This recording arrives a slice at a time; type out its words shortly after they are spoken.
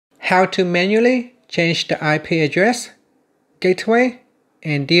how to manually change the IP address, gateway,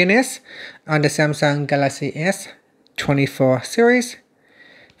 and DNS on the Samsung Galaxy S24 series.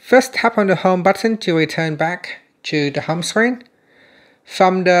 First, tap on the home button to return back to the home screen.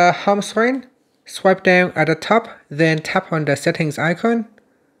 From the home screen, swipe down at the top, then tap on the settings icon.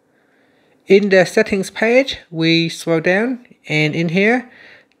 In the settings page, we scroll down, and in here,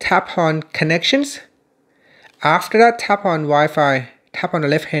 tap on connections. After that, tap on Wi-Fi. Tap on the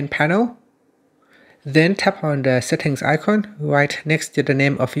left-hand panel. Then tap on the settings icon right next to the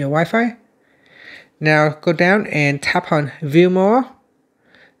name of your Wi-Fi. Now go down and tap on View More.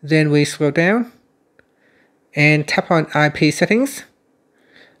 Then we scroll down and tap on IP settings.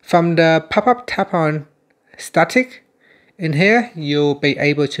 From the pop-up, tap on Static. In here, you'll be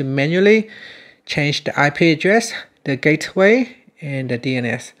able to manually change the IP address, the gateway, and the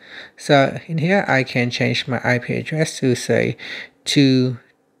DNS. So in here, I can change my IP address to say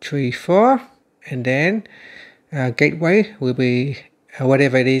 234, and then gateway will be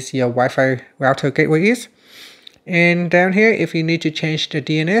whatever it is your Wi-Fi router gateway is. And down here, if you need to change the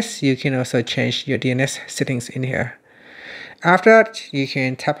DNS, you can also change your DNS settings in here. After that, you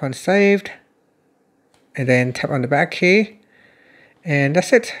can tap on Saved, and then tap on the back key, and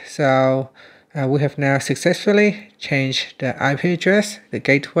that's it. So we have now successfully changed the IP address, the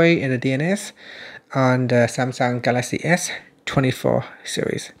gateway, and the DNS on the Samsung Galaxy S24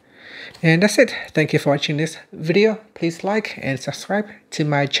 series. And that's it. Thank you for watching this video. Please like and subscribe to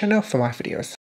my channel for more videos.